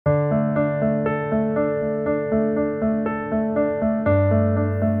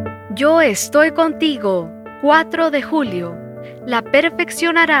Yo estoy contigo. 4 de julio. La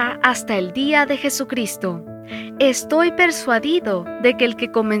perfeccionará hasta el día de Jesucristo. Estoy persuadido de que el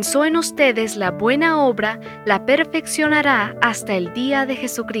que comenzó en ustedes la buena obra, la perfeccionará hasta el día de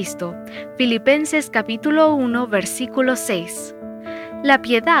Jesucristo. Filipenses capítulo 1, versículo 6. La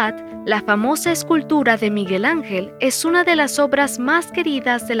Piedad, la famosa escultura de Miguel Ángel, es una de las obras más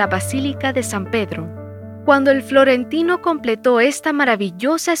queridas de la Basílica de San Pedro. Cuando el florentino completó esta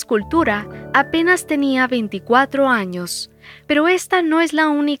maravillosa escultura, apenas tenía 24 años. Pero esta no es la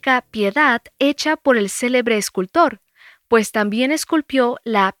única Piedad hecha por el célebre escultor, pues también esculpió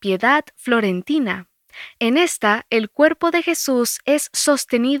la Piedad florentina. En esta, el cuerpo de Jesús es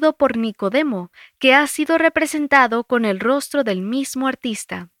sostenido por Nicodemo, que ha sido representado con el rostro del mismo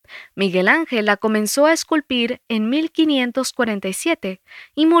artista. Miguel Ángel la comenzó a esculpir en 1547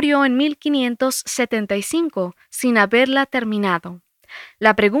 y murió en 1575 sin haberla terminado.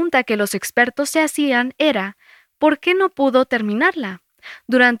 La pregunta que los expertos se hacían era, ¿por qué no pudo terminarla?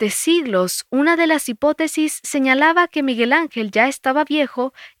 Durante siglos, una de las hipótesis señalaba que Miguel Ángel ya estaba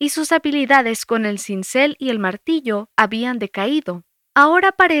viejo y sus habilidades con el cincel y el martillo habían decaído.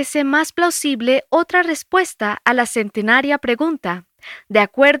 Ahora parece más plausible otra respuesta a la centenaria pregunta. De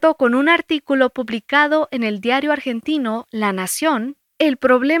acuerdo con un artículo publicado en el diario argentino La Nación, el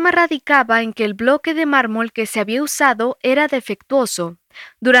problema radicaba en que el bloque de mármol que se había usado era defectuoso.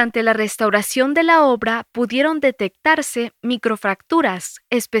 Durante la restauración de la obra pudieron detectarse microfracturas,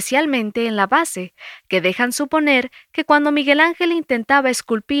 especialmente en la base, que dejan suponer que cuando Miguel Ángel intentaba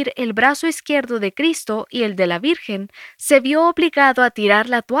esculpir el brazo izquierdo de Cristo y el de la Virgen, se vio obligado a tirar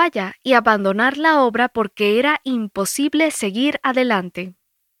la toalla y abandonar la obra porque era imposible seguir adelante.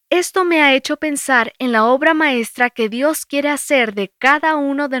 Esto me ha hecho pensar en la obra maestra que Dios quiere hacer de cada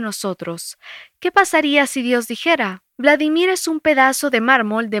uno de nosotros. ¿Qué pasaría si Dios dijera: Vladimir es un pedazo de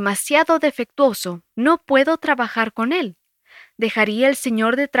mármol demasiado defectuoso, no puedo trabajar con él? ¿Dejaría el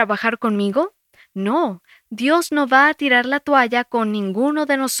Señor de trabajar conmigo? No, Dios no va a tirar la toalla con ninguno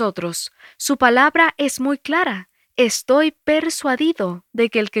de nosotros. Su palabra es muy clara. Estoy persuadido de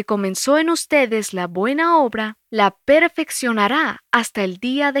que el que comenzó en ustedes la buena obra, la perfeccionará hasta el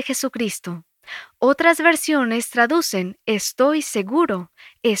día de Jesucristo. Otras versiones traducen: estoy seguro,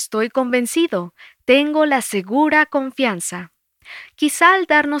 estoy convencido, tengo la segura confianza. Quizá al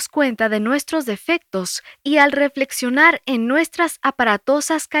darnos cuenta de nuestros defectos y al reflexionar en nuestras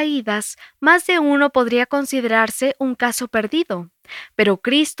aparatosas caídas, más de uno podría considerarse un caso perdido. Pero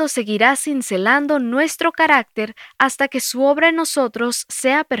Cristo seguirá cincelando nuestro carácter hasta que su obra en nosotros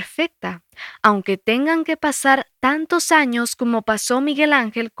sea perfecta, aunque tengan que pasar tantos años como pasó Miguel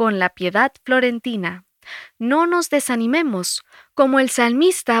Ángel con la Piedad florentina. No nos desanimemos. Como el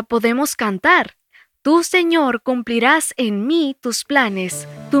salmista podemos cantar: Tú, Señor, cumplirás en mí tus planes.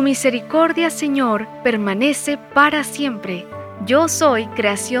 Tu misericordia, Señor, permanece para siempre. Yo soy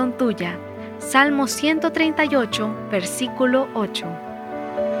creación tuya. Salmo 138, versículo 8.